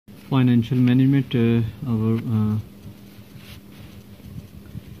Financial management, our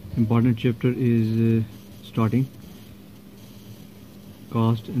important chapter is starting.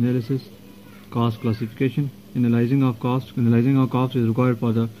 Cost analysis, cost classification. Analyzing of cost is required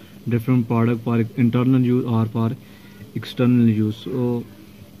for the different product for internal use or for external use. So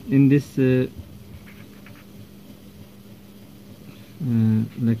in this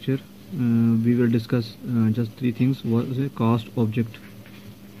lecture we will discuss just three things. What is a cost object?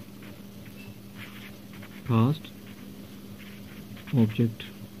 Cost object.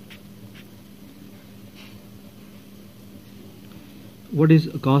 What is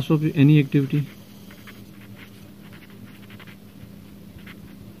a cost of any activity?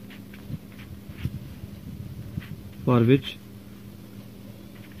 For which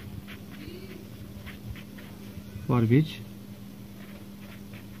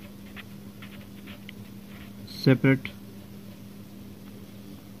separate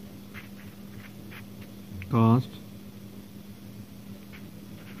cost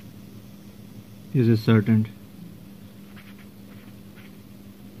is ascertained.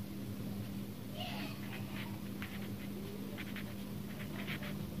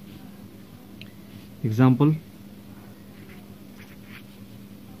 Example,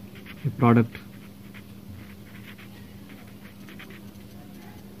 a product.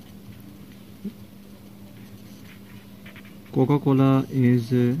 Coca-Cola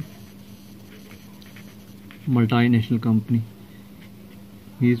is a multinational company.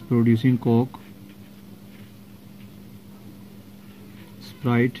 He is producing Coke,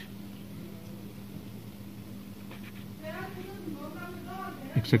 Sprite,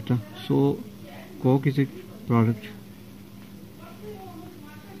 etc. So Coke is a product.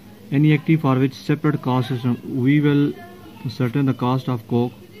 Any activity for which separate cost system, we will ascertain the cost of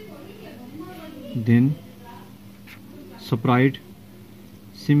Coke, then Sprite.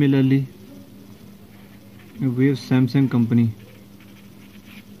 Similarly, we have Samsung company.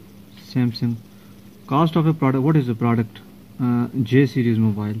 Samsung. Cost of a product. What is the product? J series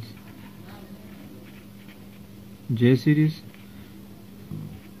mobiles. J series,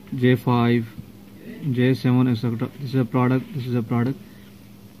 J5, J7, etc. This is a product. This is a product.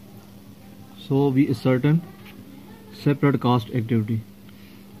 So we ascertain separate cost activity.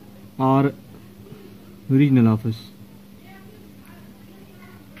 Or regional office.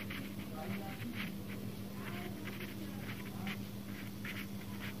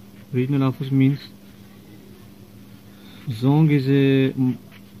 Regional office means Zong is a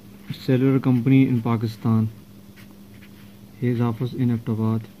cellular company in Pakistan. His office in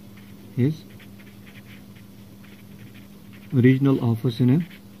Ahmedabad. His regional office in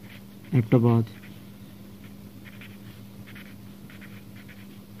Ahmedabad.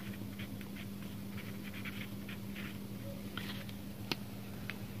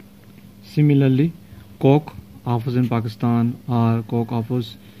 Similarly, Coke office in Pakistan or Coke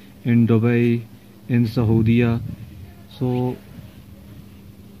office in Dubai, in Saudi. So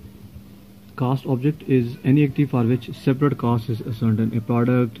cost object is any activity for which separate cost is ascertained. A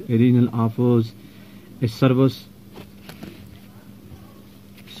product, a regional offers, a service.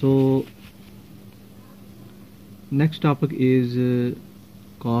 So next topic is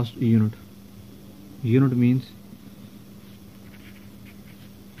cost unit. Unit means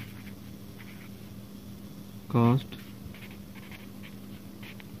cost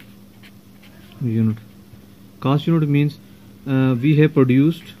unit. Cost unit means we have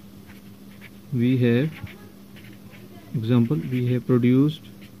produced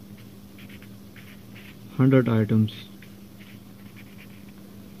 100 items.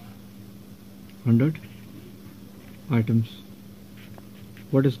 100 items.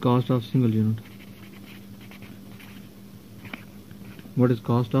 What is cost of single unit? What is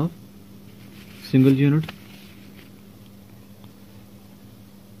cost of single unit?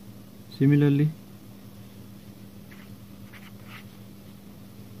 Similarly,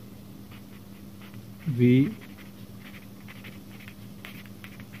 we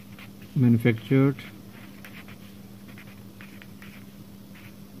manufactured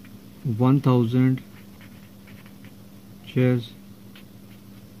 1000 chairs.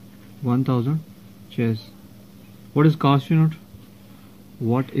 1000 chairs. What is cost unit?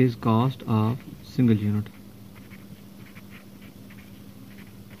 What is cost of single unit?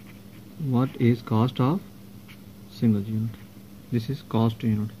 What is cost of single unit? This is cost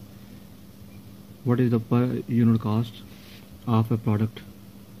unit. What is the per unit cost of a product?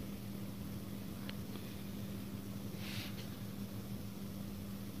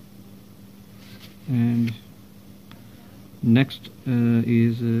 And next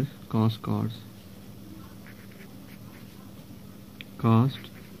is cost cards. Cost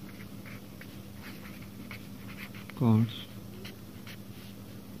cards.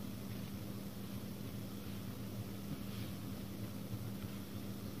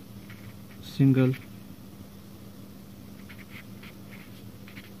 Single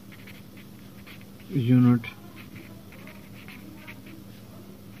unit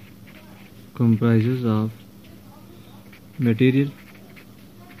comprises of material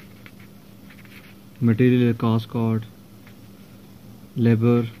cost card,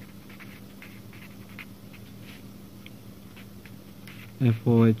 labor,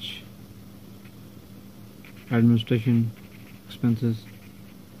 FOH, administration expenses.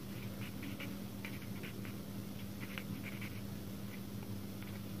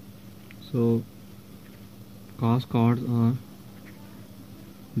 So cost cards are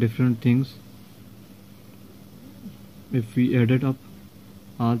different things. If we added up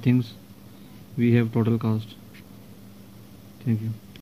all things, we have total cost. Thank you.